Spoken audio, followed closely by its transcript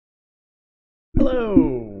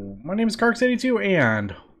Hello, my name is Carx82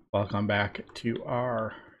 and welcome back to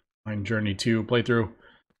our Mine Journey 2 playthrough.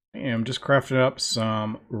 I am just crafting up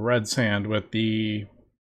some red sand with the,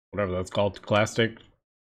 whatever that's called, plastic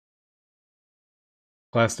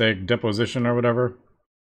deposition or whatever.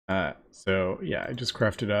 So yeah, I just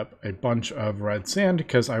crafted up a bunch of red sand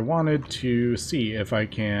because I wanted to see if I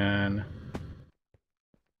can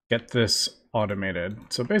get this automated.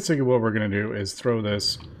 So basically what we're going to do is throw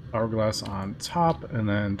this hourglass on top and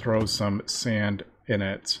then throw some sand in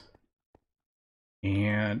it.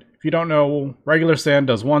 And if you don't know, regular sand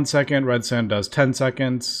does 1 second, red sand does 10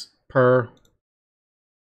 seconds per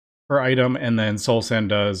item, and then soul sand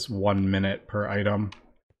does 1 minute per item.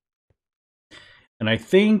 And I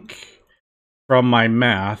think from my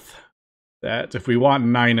math that if we want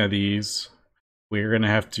 9 of these, we're going to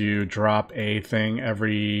have to drop a thing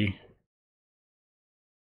every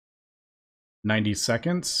 90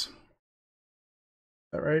 seconds. Is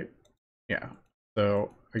that right? Yeah.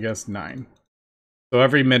 So I guess 9. So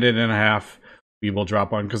every minute and a half we will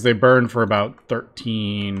drop one because they burn for about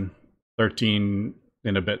 13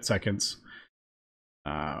 and a bit seconds.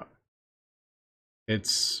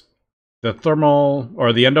 It's the thermal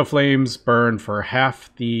or the endo flames burn for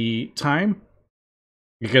half the time.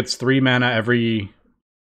 It gets 3 mana every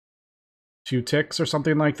 2 ticks or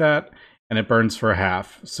something like that, and it burns for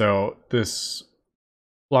half. So this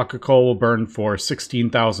block of coal will burn for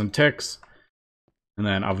 16,000 ticks, and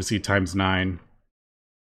then obviously times 9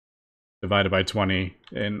 divided by 20,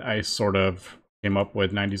 and I sort of came up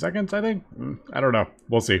with 90 seconds, I think. I don't know.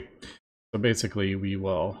 We'll see. So basically we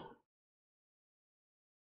will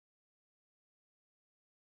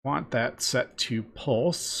want that set to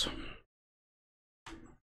pulse.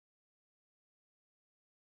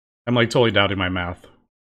 I'm like totally doubting my math,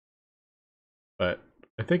 but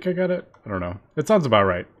I think I got it. I don't know. It sounds about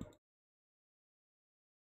right.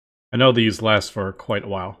 I know these last for quite a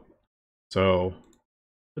while. So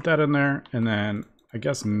put that in there, and then I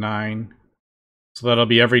guess 9. So that'll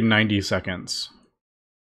be every 90 seconds.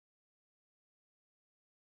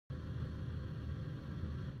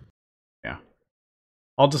 Yeah.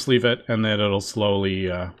 I'll just leave it, and then it'll slowly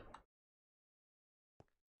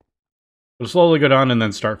go down and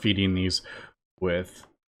then start feeding these with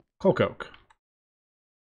coal coke.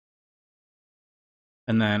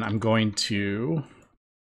 And then I'm going to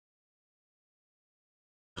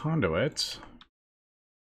conduit.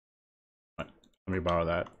 Let me borrow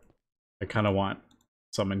that. I kind of want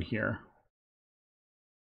some in here.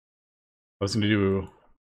 I was going to do...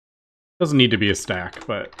 Doesn't need to be a stack,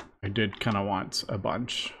 but I did kind of want a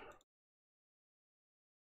bunch.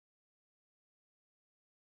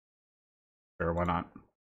 Sure, why not?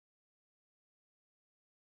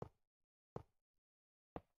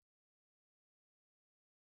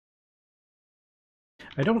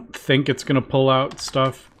 I don't think it's going to pull out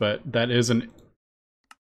stuff, but I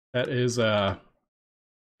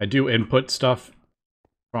do input stuff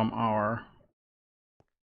from our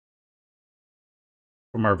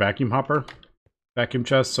vacuum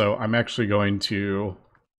chest, so I'm actually going to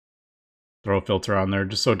throw a filter on there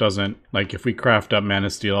just so it doesn't, like, if we craft up Mana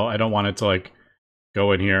Steel, I don't want it to like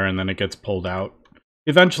go in here and then it gets pulled out.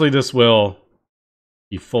 Eventually this will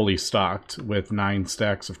be fully stocked with 9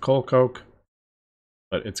 stacks of coal coke,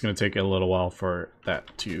 but it's going to take a little while for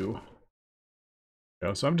that to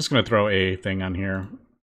go. So I'm just going to throw a thing on here.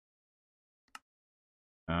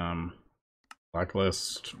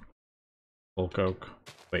 Blacklist coal coke.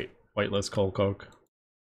 Wait, whitelist coal coke.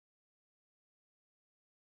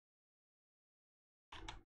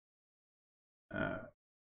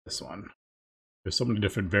 This one. There's so many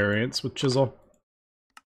different variants with chisel.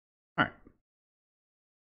 Alright.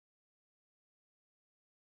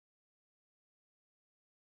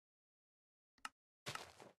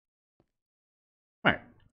 Alright,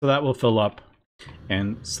 so that will fill up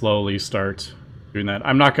and slowly start doing that.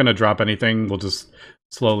 I'm not going to drop anything. We'll just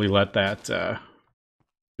slowly let that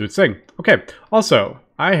do its thing. Okay, also,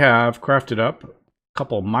 I have crafted up a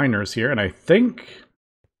couple miners here, and I think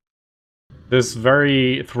this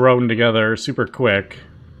very thrown together super quick,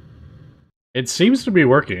 it seems to be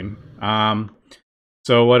working.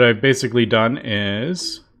 So what I've basically done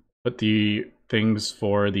is put the things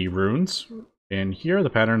for the runes in here, the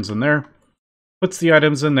patterns in there, puts the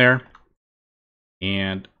items in there,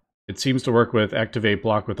 and it seems to work with activate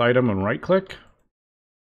block with item and right click.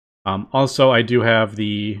 Also, I do have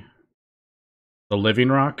the living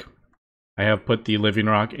rock. I have put the living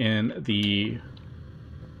rock in the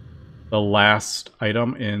last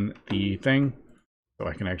item in the thing, so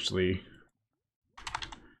I can actually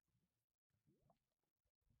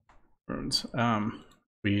runes.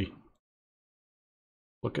 We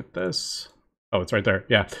look at this. Oh, it's right there.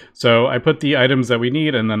 Yeah. So I put the items that we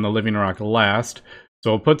need and then the living rock last.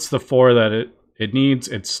 So it puts the 4 that it needs.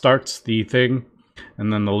 It starts the thing,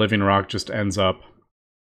 and then the living rock just ends up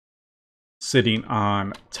sitting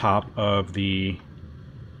on top of the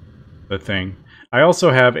thing. I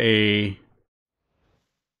also have a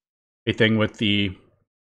thing with the...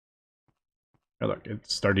 Oh, look,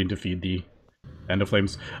 it's starting to feed the end of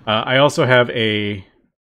flames. I also have a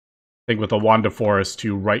thing with a wand of forest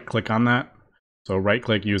to right-click on that. So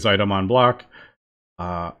right-click, use item on block.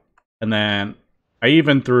 And then I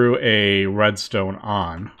even threw a redstone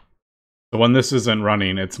on. So when this isn't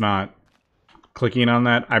running, it's not clicking on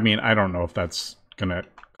that. I mean, I don't know if that's gonna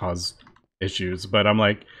cause issues, but I'm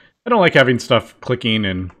like, I don't like having stuff clicking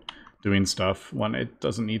and doing stuff when it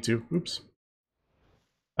doesn't need to. Oops.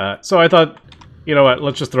 So I thought, you know what,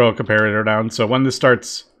 let's just throw a comparator down. So when this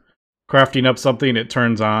starts crafting up something, it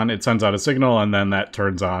turns on, it sends out a signal, and then that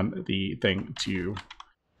turns on the thing to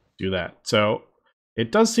do that. So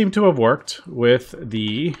it does seem to have worked with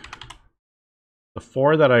the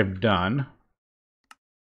 4 that I've done.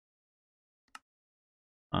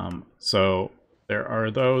 So there are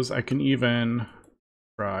those. I can even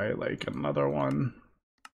try like another one.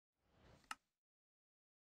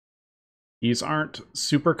 These aren't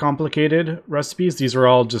super complicated recipes. These are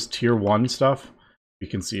all just tier 1 stuff. You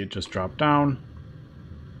can see it just dropped down.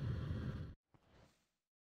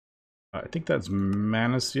 I think that's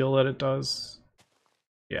mana steel that it does.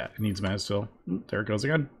 Yeah, it needs mana steel. There it goes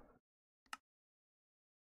again.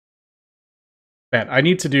 Man, I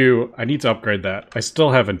need to upgrade that. I still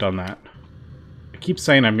haven't done that. I keep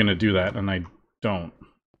saying I'm gonna do that, and I don't.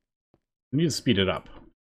 I need to speed it up.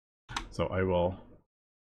 So I will...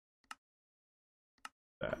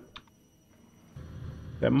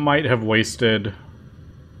 That might have wasted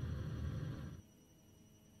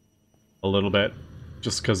a little bit,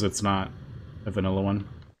 just because it's not a vanilla one.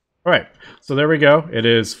 Alright, so there we go. It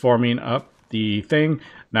is forming up the thing.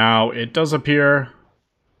 Now, it does appear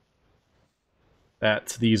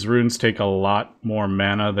that these runes take a lot more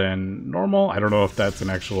mana than normal. I don't know if that's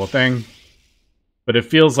an actual thing, but it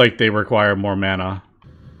feels like they require more mana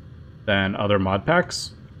than other mod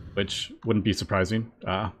packs, which wouldn't be surprising.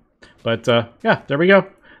 But yeah, there we go.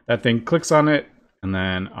 That thing clicks on it, and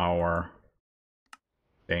then our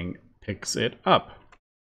thing picks it up.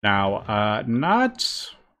 Now, not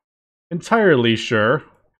entirely sure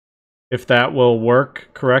if that will work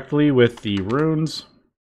correctly with the runes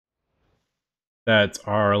that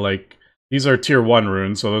are like... These are tier 1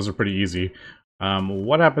 runes, so those are pretty easy.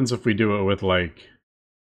 What happens if we do it with like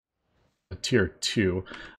a tier 2?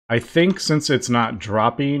 I think since it's not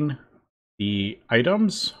dropping the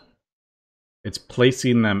items, it's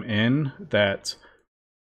placing them in, that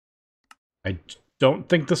I don't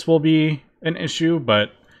think this will be an issue,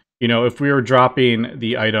 but, you know, if we were dropping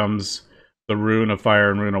the items, the rune of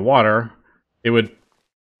fire and rune of water, it would...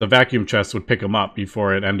 the vacuum chest would pick them up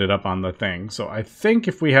before it ended up on the thing. So I think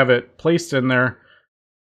if we have it placed in there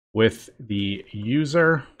with the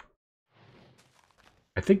user,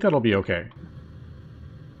 I think that'll be okay.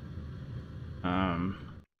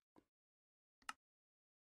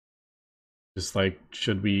 Just like,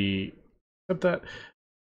 should we accept that?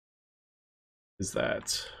 Is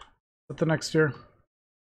that the next tier?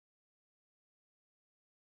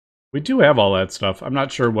 We do have all that stuff. I'm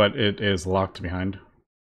not sure what it is locked behind.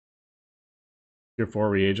 Tier 4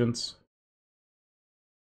 reagents.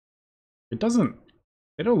 It doesn't...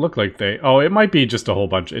 They don't look like they... Oh, it might be just a whole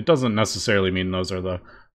bunch. It doesn't necessarily mean those are the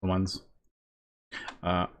ones.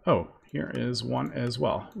 Oh, here is one as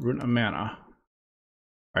well. Rune of Mana.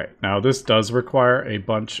 Alright, now this does require a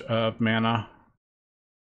bunch of mana.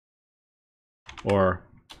 Or,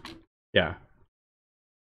 yeah.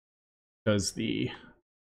 Because the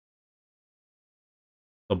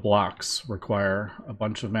blocks require a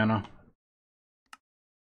bunch of mana.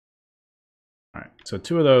 Alright, so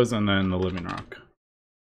 2 of those and then the living rock.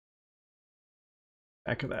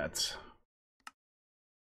 Back of that.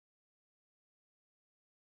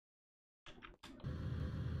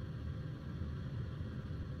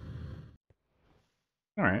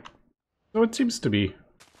 Alright. So it seems to be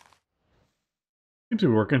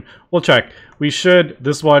working. We'll check. We should...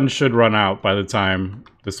 This one should run out by the time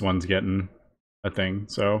this one's getting a thing,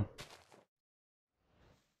 so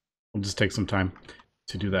we'll just take some time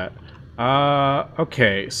to do that.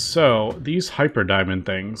 Okay, so these hyper diamond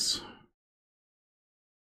things.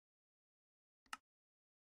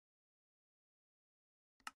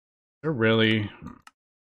 They're really...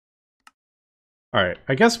 Alright,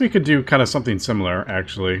 I guess we could do kind of something similar,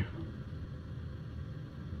 actually,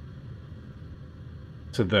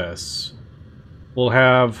 to this. we'll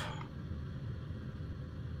have...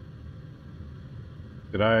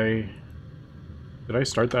 Did I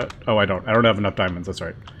start that? Oh, I don't. I don't have enough diamonds. That's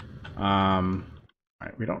right.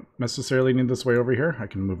 Alright, we don't necessarily need this way over here. I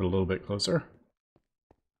can move it a little bit closer.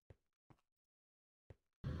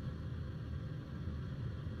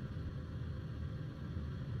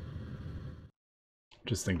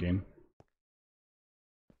 Just thinking.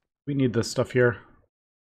 We need this stuff here.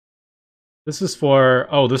 This is for...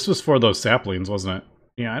 Oh, this was for those saplings, wasn't it?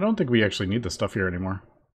 Yeah, I don't think we actually need this stuff here anymore.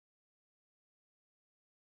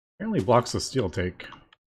 Apparently blocks of steel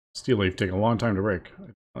leaf take a long time to break. I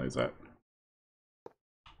didn't realize that.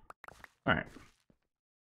 Alright.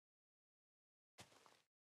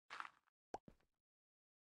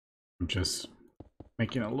 I'm just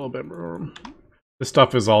making a little bit more room. This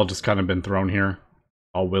stuff has all just kind of been thrown here.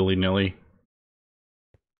 All willy-nilly.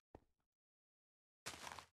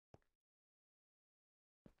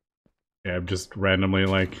 Yeah, I'm just randomly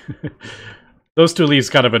like... Those two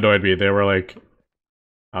leaves kind of annoyed me. They were like...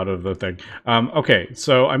 out of the thing. Okay,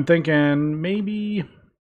 so I'm thinking maybe...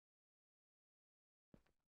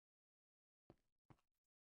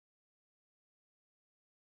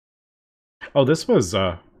 Oh, this was...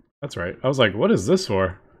 that's right. I was like, what is this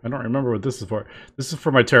for? I don't remember what this is for. This is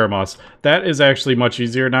for my Terra Moss. That is actually much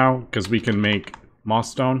easier now, because we can make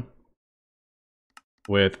moss stone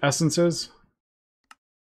with essences.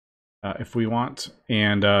 If we want.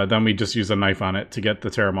 And then we just use a knife on it to get the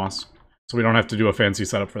Terra Moss. So we don't have to do a fancy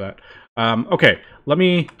setup for that. Okay, let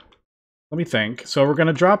me think. So we're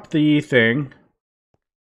gonna drop the thing.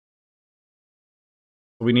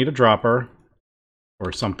 We need a dropper.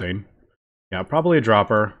 Or something. Yeah, probably a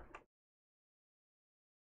dropper.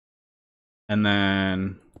 And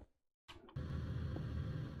then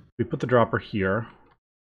we put the dropper here.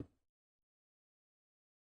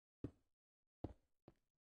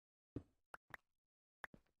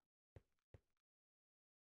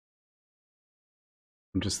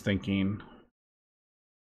 I'm just thinking,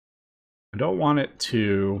 I don't want it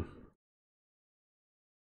to...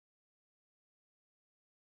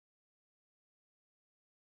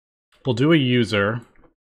 We'll do a user.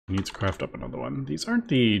 Needs to craft up another one. These aren't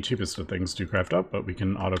the cheapest of things to craft up, but we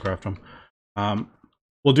can auto-craft them. I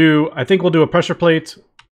think we'll do a pressure plate,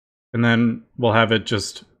 and then we'll have it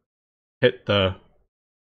just hit the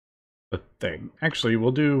thing. Actually,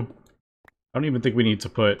 we'll do... I don't even think we need to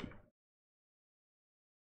put...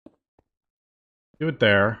 Do it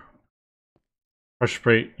there. Pressure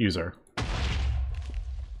plate user.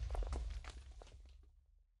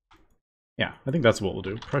 Yeah, I think that's what we'll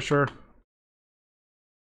do. Pressure.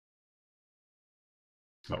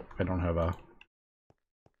 Oh, I don't have a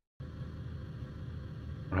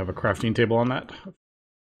crafting table on that.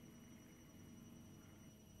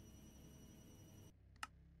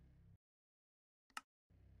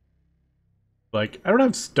 Like, I don't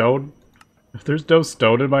have stone. If there's no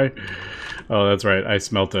stone in my... Oh, that's right. I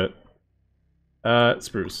smelt it.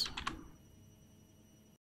 Spruce.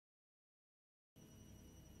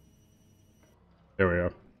 There we go.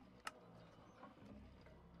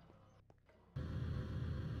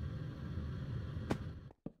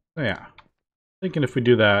 So yeah. Thinking if we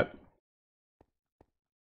do that,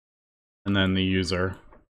 and then the user.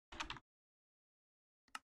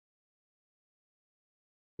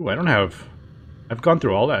 Ooh, I don't have... I've gone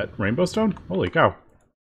through all that rainbow stone? Holy cow.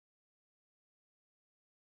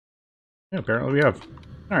 Yeah, apparently we have.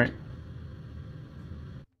 Alright.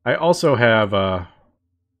 I also have, I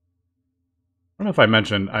don't know if I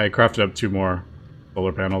mentioned, I crafted up 2 more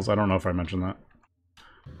solar panels. I don't know if I mentioned that.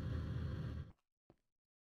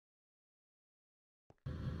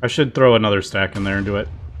 I should throw another stack in there and do it.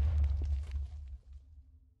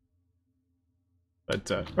 But,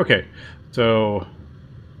 okay. So,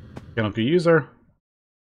 canopy user.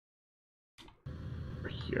 Over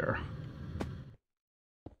here.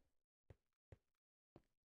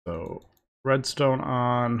 So, redstone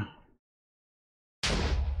on.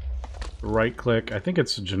 Right click. I think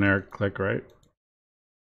it's a generic click, right?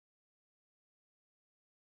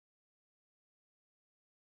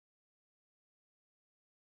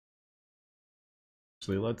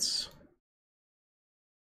 Actually, let's...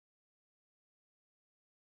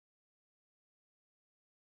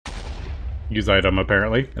 Use item,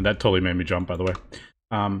 apparently. And that totally made me jump, by the way.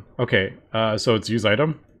 Okay, so it's use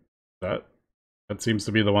item. That seems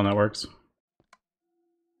to be the one that works.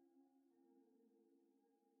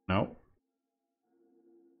 No.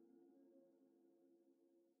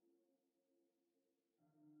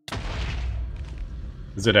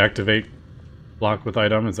 Does it activate block with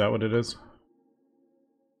item? Is that what it is?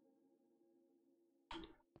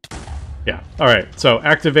 Yeah. Alright, so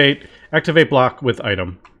activate, Activate block with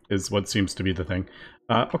item is what seems to be the thing.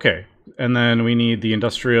 Okay, and then we need the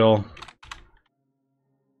industrial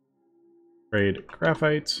grade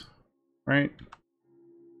graphite, right?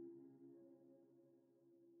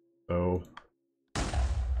 So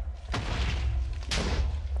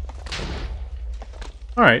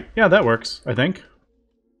all right, yeah, that works, I think.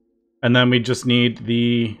 And then we just need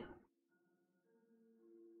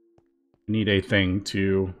a thing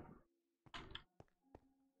to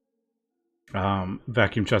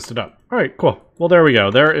vacuum chest it up. All right, cool. Well, there we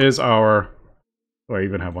go. There is our... Oh, I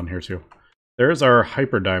even have one here too. There's our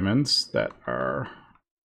hyper diamonds that are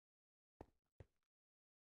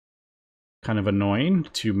kind of annoying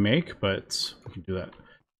to make, but we can do that.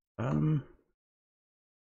 No,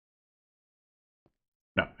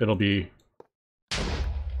 it'll be...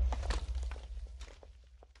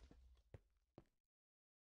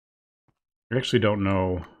 I actually don't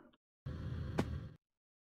know.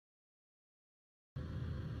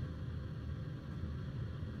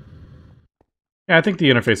 Yeah, I think the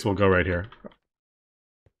interface will go right here.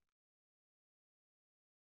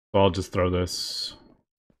 So I'll just throw this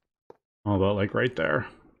all about like right there.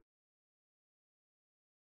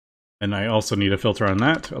 And I also need a filter on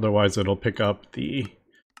that, otherwise it'll pick up the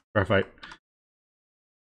graphite.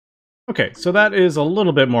 Okay, so that is a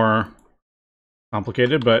little bit more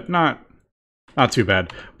complicated, but not too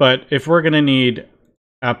bad. But if we're gonna need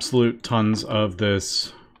absolute tons of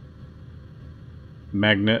this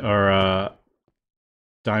magnet or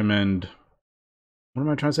diamond, what am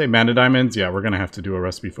I trying to say? Mana diamonds? Yeah, we're gonna have to do a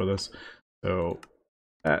recipe for this. So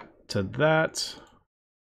that to that.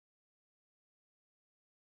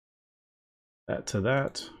 That to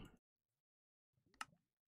that.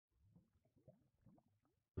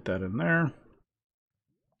 Put that in there.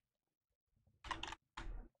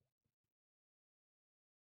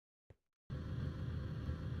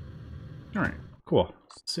 All right, cool.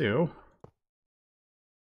 So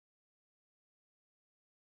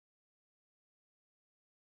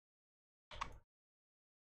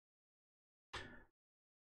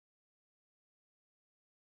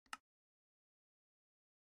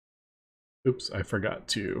oops, I forgot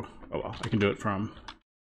to... Oh well, I can do it from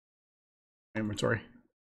inventory.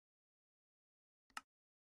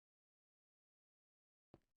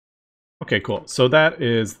 Okay, cool. So that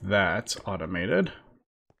is that automated.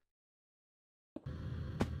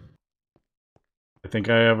 I think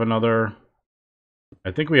I have another...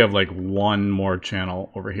 I think we have like one more channel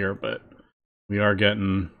over here, but we are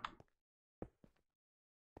getting...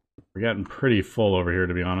 We're getting pretty full over here,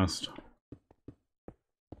 to be honest.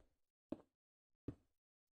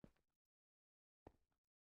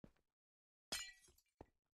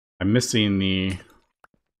 I'm missing the...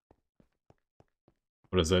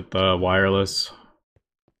 What is it? The wireless.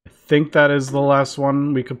 I think that is the last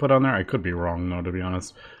one we could put on there. I could be wrong, though, to be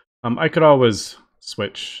honest. I could always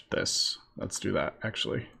switch this. Let's do that,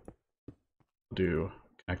 actually. Do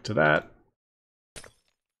connect to that.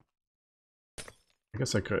 I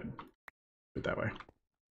guess I could do it that way.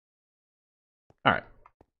 All right.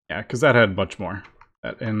 Yeah, because that had much more.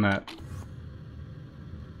 And that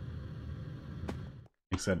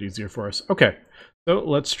makes that easier for us. Okay, so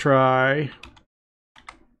let's try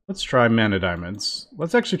mana diamonds.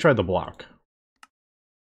 Let's actually try the block.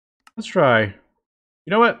 Let's try... You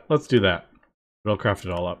know what? Let's do that. We'll craft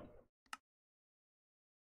it all up.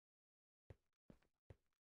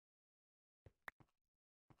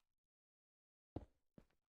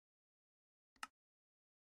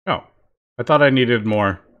 Oh, I thought I needed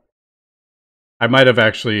more. I might have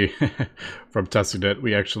actually, from testing it,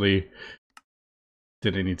 we actually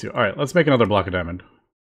didn't need to. All right, let's make another block of diamond.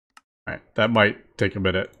 All right, that might take a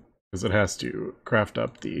minute because it has to craft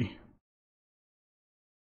up the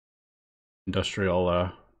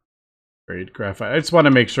industrial grade graphite. I just want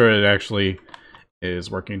to make sure it actually is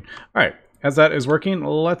working. All right, as that is working,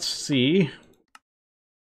 let's see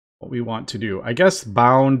what we want to do. I guess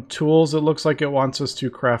bound tools, it looks like it wants us to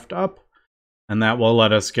craft up. And that will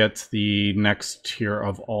let us get the next tier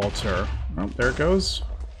of altar. Oh, there it goes.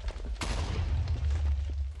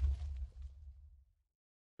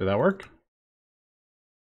 Did that work?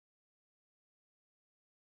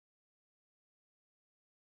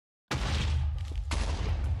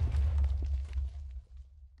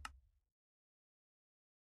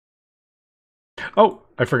 Oh,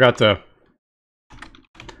 I forgot to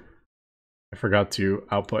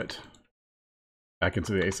output back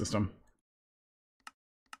into the A system.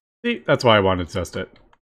 See, that's why I wanted to test it.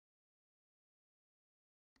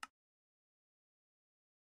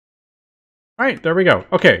 Alright, there we go.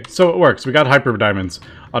 Okay, so it works. We got hyper diamonds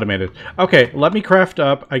automated. Okay, let me craft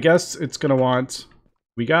up. I guess it's gonna want...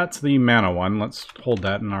 we got the mana one. Let's hold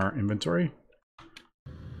that in our inventory.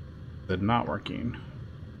 It's not working.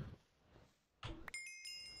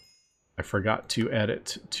 I forgot to add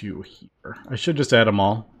it to here. I should just add them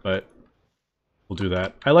all, but we'll do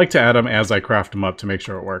that. I like to add them as I craft them up to make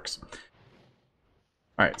sure it works.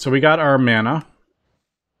 Alright, so we got our mana.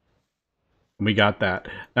 We got that.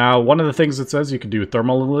 Now, one of the things it says you can do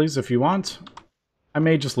thermal lilies if you want. I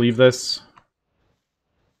may just leave this.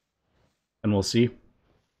 And we'll see.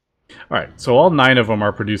 Alright, so all 9 of them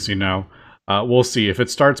are producing now. We'll see. If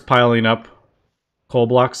it starts piling up coal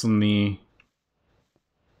blocks in the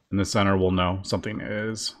center, we'll know something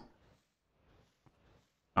is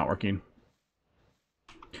not working.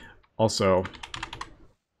 Also,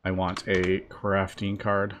 I want a crafting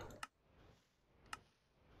card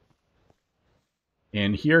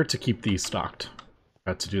in here to keep these stocked.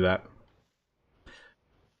 Got to do that.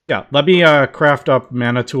 Yeah, let me craft up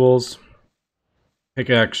mana tools.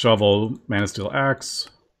 Pickaxe, shovel, mana steel axe,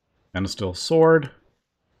 mana steel sword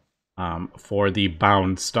for the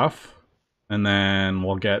bound stuff. And then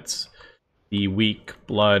we'll get the weak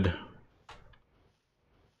blood.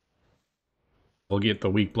 We'll get the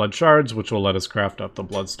weak blood shards, which will let us craft up the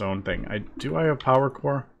bloodstone thing. Do I have power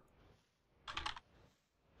core?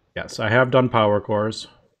 Yes, I have done power cores.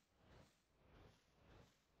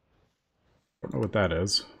 Don't know what that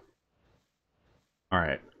is.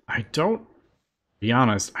 Alright. Be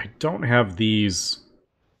honest, I don't have these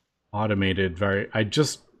automated I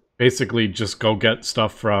just basically just go get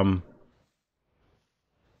stuff from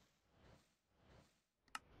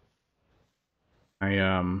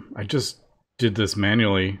I just did this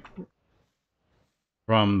manually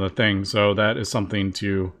from the thing, so that is something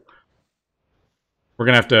to... We're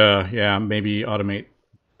gonna have to, yeah, maybe automate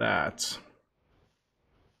that.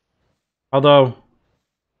 Although,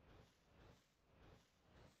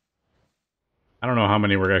 I don't know how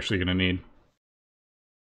many we're actually gonna need.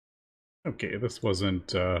 Okay, this wasn't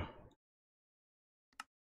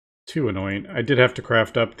too annoying. I did have to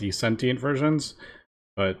craft up the sentient versions,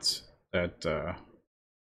 but that,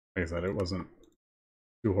 like I said, it wasn't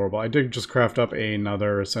too horrible. I did just craft up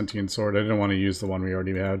another sentient sword. I didn't want to use the one we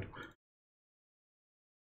already had.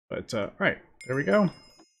 But, alright, there we go.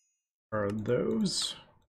 Are those?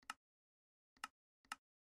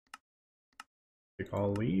 Take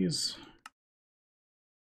all these.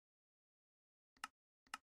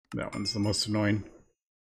 That one's the most annoying.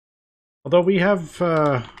 Although we have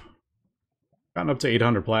gotten up to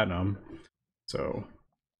 800 platinum, so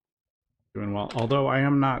doing well. Although I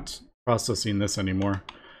am not processing this anymore.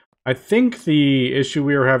 I think the issue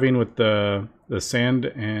we were having with the sand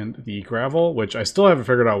and the gravel, which I still haven't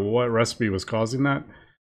figured out what recipe was causing that.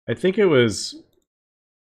 I think it was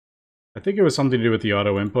something to do with the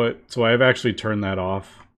auto input, so I've actually turned that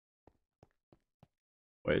off.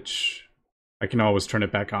 Which I can always turn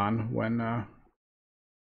it back on when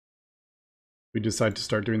we decide to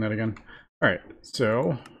start doing that again. Alright,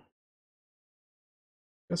 so I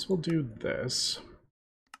guess we'll do this.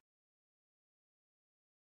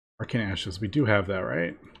 Arcane Ashes, we do have that,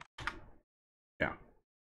 right? Yeah.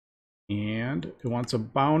 And it wants a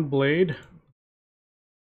bound blade.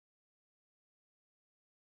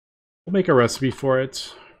 We'll make a recipe for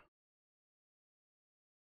it.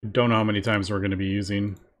 I don't know how many times we're going to be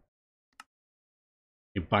using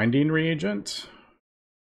a binding reagent.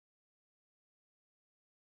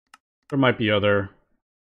 There might be other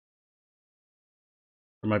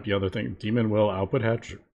things. Demon Will output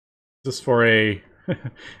hatch. Is this for a is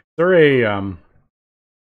there a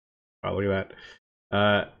oh, look at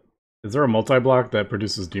that. Is there a multi-block that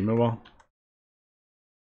produces Demon Will?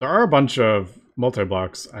 There are a bunch of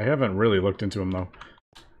multi-blocks. I haven't really looked into them though.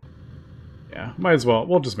 Yeah, might as well.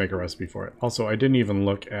 We'll just make a recipe for it. Also, I didn't even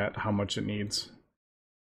look at how much it needs.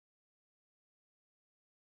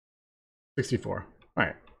 64.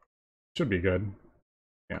 Alright. Should be good.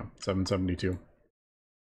 Yeah, 772.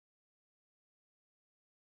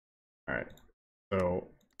 Alright. So,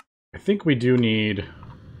 I think we do need...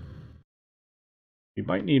 We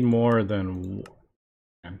might need more than...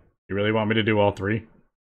 You really want me to do all 3?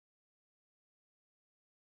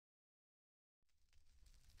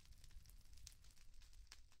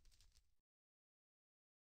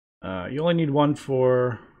 You only need 1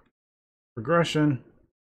 for progression.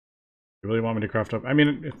 You really want me to craft up? I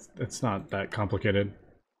mean, it's not that complicated.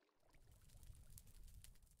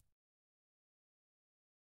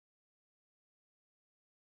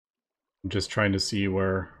 I'm just trying to see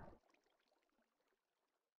where...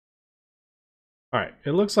 Alright,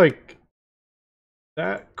 it looks like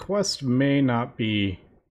that quest may not be...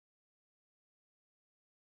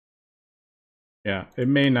 Yeah, it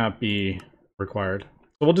may not be required.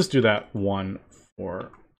 we'll just do that one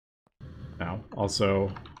for now.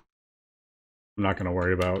 Also, I'm not going to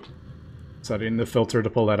worry about setting the filter to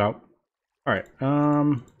pull that out. All right.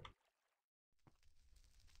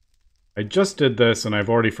 I just did this and I've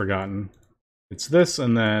already forgotten. It's this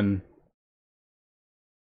and then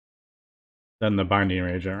the binding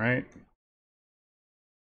reagent, right?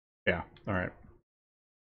 Yeah. All right.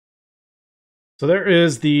 So there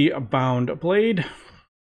is the bound blade.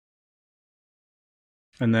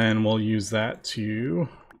 And then we'll use that to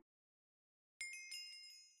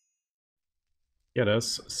get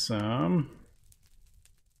us some...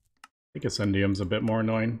 I think Ascendium's a bit more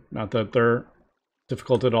annoying. Not that they're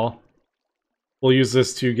difficult at all. We'll use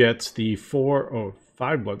this to get the 5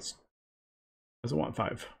 bloods. Doesn't want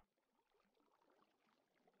 5.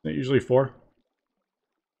 Isn't it usually 4?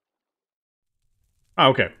 Oh,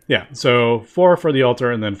 okay. Yeah, so 4 for the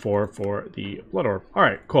altar and then 4 for the blood orb.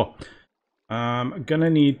 Alright, cool. I'm gonna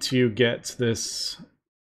need to get this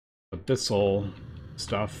abyssal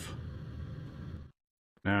stuff.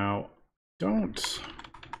 Now, don't...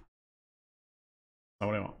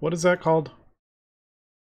 Oh, what is that called?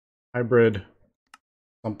 Hybrid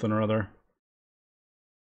something or other.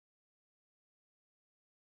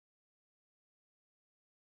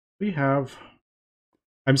 We have...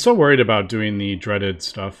 I'm so worried about doing the dreaded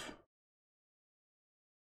stuff.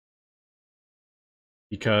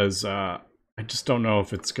 Because I just don't know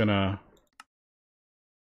if it's gonna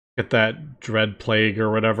get that dread plague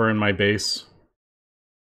or whatever in my base.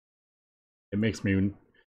 It makes me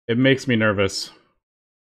nervous.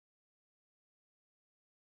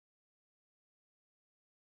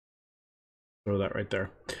 Throw that right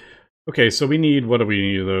there. Okay, so we need, what do we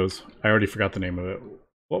need of those? I already forgot the name of it.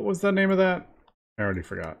 What was the name of that? I already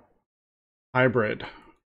forgot. Hybrid.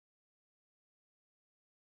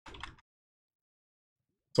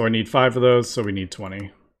 So I need 5 of those, so we need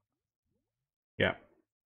 20. Yeah.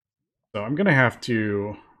 So I'm gonna have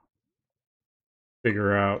to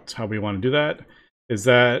figure out how we want to do that. Is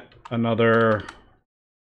that another...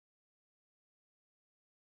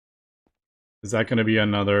 Is that going to be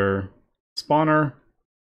another spawner?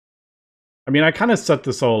 I mean, I kind of set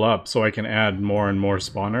this all up so I can add more and more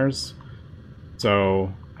spawners.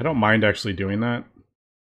 So I don't mind actually doing that.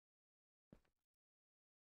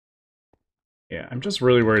 Yeah, I'm just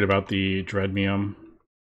really worried about the Dreadmium.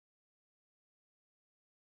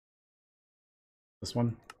 This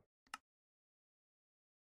one.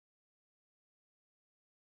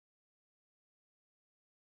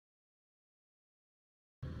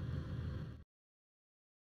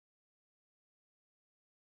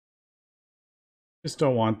 Just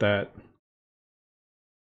don't want that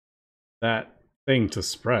thing to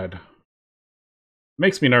spread.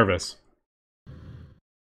 Makes me nervous.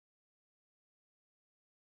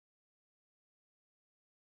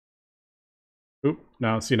 Oop,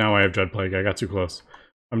 now see, now I have Dread Plague. I got too close.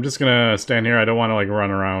 I'm just gonna stand here. I don't want to like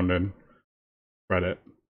run around and spread it.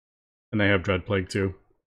 And they have Dread Plague too.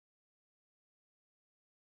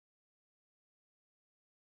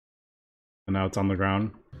 And now it's on the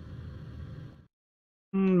ground.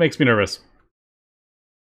 Makes me nervous.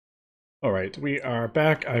 Alright, we are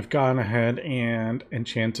back. I've gone ahead and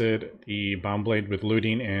enchanted the Bomb Blade with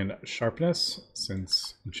looting and sharpness,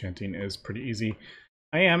 since enchanting is pretty easy.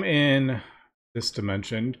 I am in this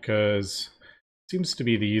dimension because it seems to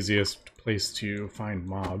be the easiest place to find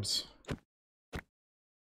mobs.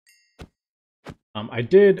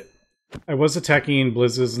 I was attacking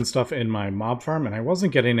blizzes and stuff in my mob farm, and I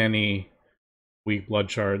wasn't getting any weak blood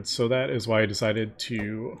shards, so that is why I decided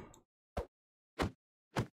to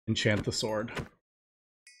enchant the sword.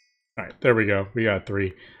 Alright, there we go. We got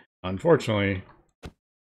 3. Unfortunately,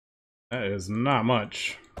 that is not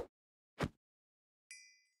much.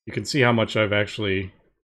 You can see how much I've actually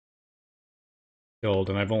killed,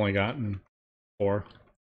 and I've only gotten 4.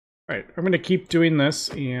 Alright, I'm going to keep doing this,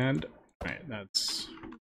 and... Alright, that's...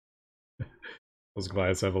 Those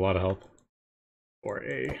Goliaths have a lot of health. Or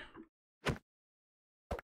a...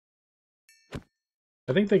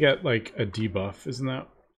 I think they get, like, a debuff, isn't that...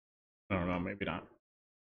 I don't know, maybe not.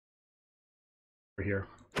 Over here.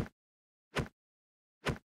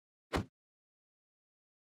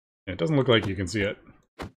 It doesn't look like you can see it.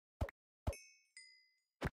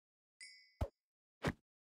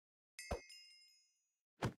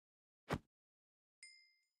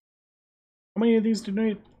 How many of these do I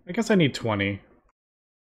need? I guess I need 20.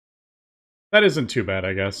 That isn't too bad,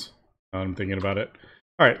 I guess. I'm thinking about it.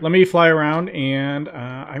 Alright, let me fly around, and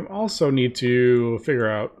I also need to figure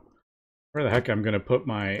out where the heck I'm going to put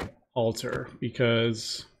my altar,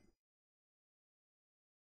 because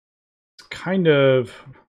it's kind of...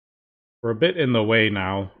 we're a bit in the way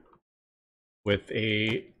now with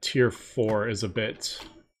a tier 4 is a bit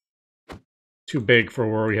too big for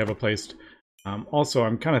where we have it placed. Also,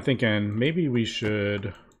 I'm kind of thinking maybe we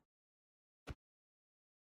should...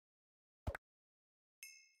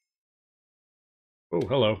 Oh,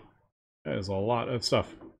 hello. That is a lot of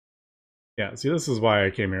stuff. Yeah, see, this is why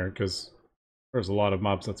I came here, because there's a lot of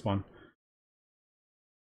mobs that spawn.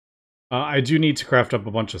 I do need to craft up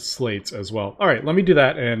a bunch of slates as well. Alright, let me do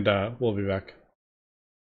that, and we'll be back.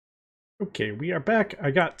 Okay, we are back.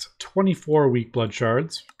 I got 24 weak blood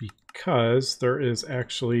shards, because there is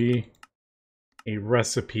actually a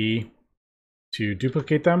recipe to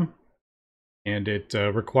duplicate them, and it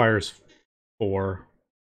requires 4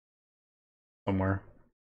 somewhere.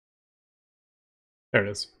 There it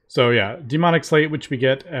is. So yeah, demonic slate, which we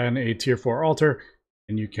get, and a tier 4 altar,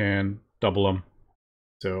 and you can double them.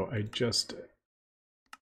 So I just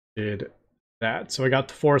did that. So I got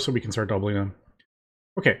the 4, so we can start doubling them.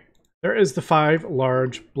 Okay, there is the 5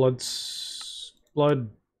 large bloodstone.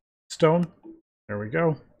 There we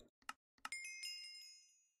go.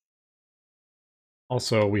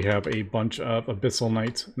 Also, we have a bunch of Abyssal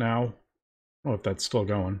Knight now. I don't know if that's still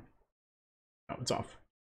going. No, it's off.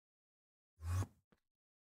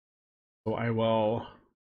 So I will...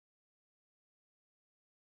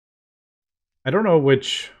 I don't know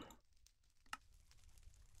which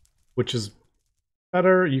is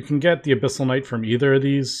better. You can get the Abyssal Knight from either of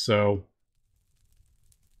these, so...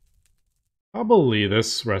 Probably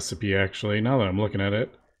this recipe, actually, now that I'm looking at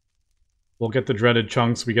it. We'll get the dreaded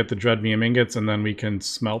chunks, we get the dreadmium ingots, and then we can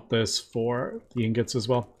smelt this for the ingots as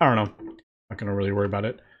well. I don't know. Not going to really worry about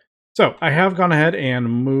it. So, I have gone ahead and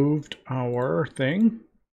moved our thing.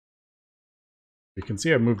 You can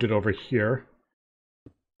see I moved it over here.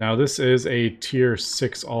 Now this is a tier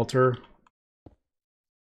 6 altar.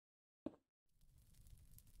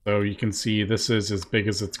 So you can see this is as big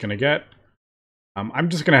as it's going to get. I'm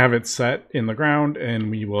just going to have it set in the ground,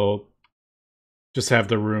 and we will just have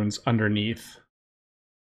the runes underneath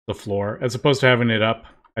the floor, as opposed to having it up.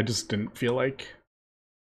 I just didn't feel like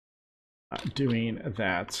doing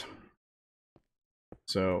that.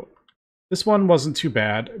 So this one wasn't too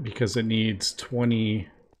bad, because it needs 28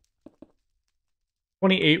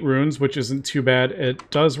 runes, which isn't too bad.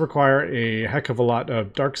 It does require a heck of a lot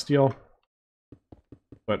of dark steel,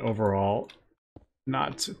 but overall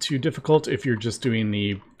not too difficult if you're just doing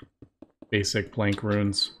the basic blank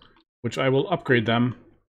runes, which I will upgrade them.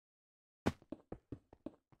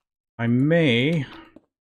 I may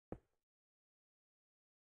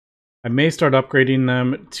start upgrading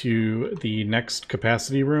them to the next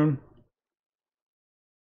capacity rune,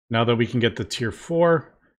 now that we can get the tier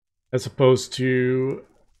 4, as opposed to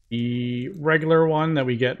the regular one that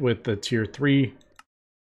we get with the tier 3,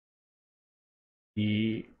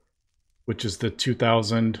 which is the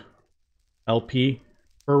 2000 LP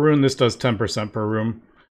per rune. This does 10% per rune,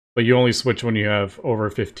 but you only switch when you have over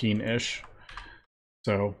 15-ish.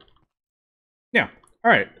 So, yeah.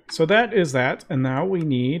 Alright, so that is that, and now we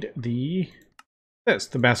need the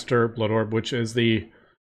Master Blood Orb, which is the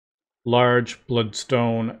large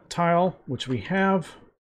bloodstone tile, which we have,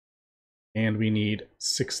 and we need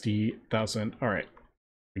 60,000. Alright,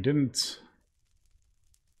 we didn't...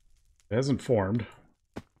 It hasn't formed.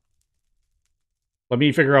 Let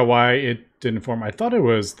me figure out why it didn't form. I thought it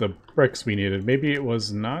was the bricks we needed. Maybe it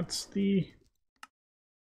was not the...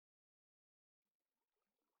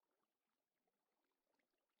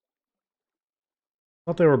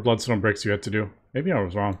 I thought they were bloodstone bricks you had to do. Maybe I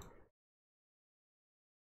was wrong.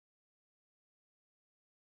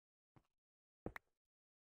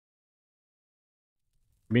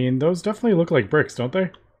 I mean, those definitely look like bricks, don't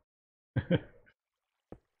they?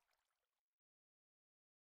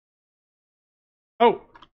 Oh!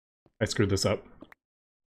 I screwed this up.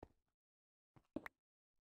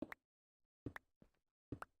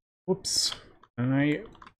 Whoops. I'm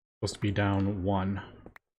supposed to be down 1.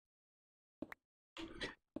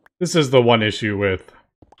 This is the one issue with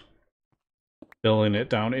filling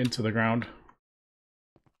it down into the ground.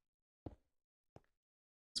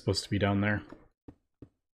 It's supposed to be down there.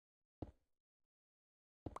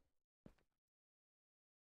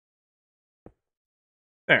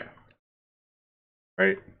 There.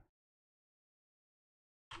 Right.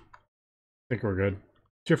 I think we're good.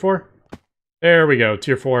 Tier 4? There we go,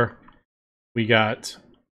 tier 4. We got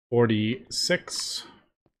 46.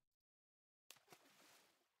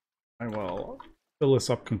 I will fill this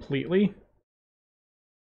up completely.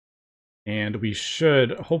 And we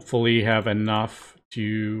should hopefully have enough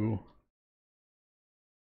to...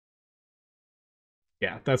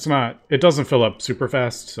 Yeah, that's not... It doesn't fill up super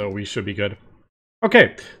fast, so we should be good.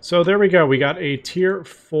 Okay, so there we go. We got a tier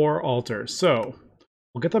 4 altar. So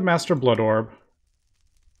we'll get the Master Blood Orb.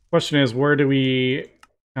 Question is, where do we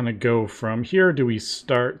kind of go from here? Do we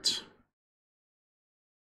start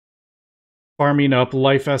farming up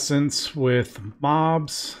life essence with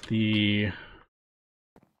mobs? Hurry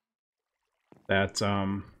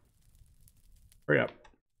up.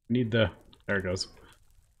 Need the, there it goes.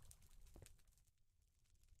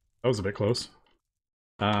 That was a bit close.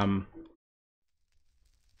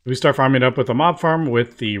 We start farming up with a mob farm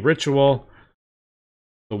with the ritual.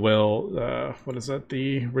 The will, what is that?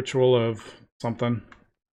 The ritual of something.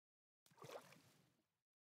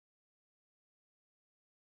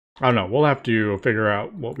 I don't know. We'll have to figure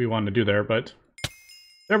out what we want to do there, but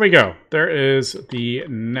there we go. There is the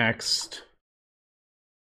next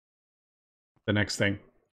thing.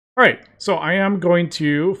 All right, so I am going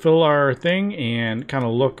to fill our thing and kind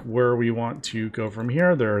of look where we want to go from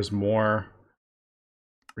here. There's more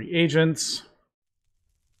reagents.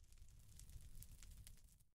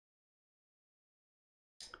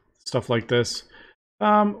 Stuff like this.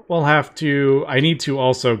 We'll have to... I need to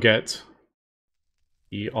also get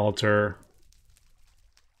the altar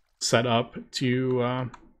set up to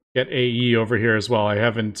get AE over here as well. I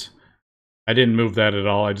didn't move that at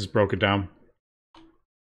all. I just broke it down.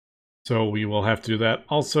 So we will have to do that.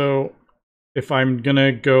 Also, if I'm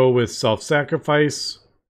gonna go with self-sacrifice,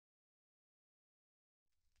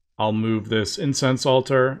 I'll move this incense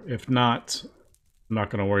altar. If not, I'm not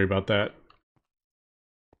gonna worry about that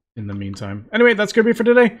in the meantime. Anyway, that's gonna be for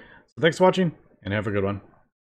today. So thanks for watching, and have a good one.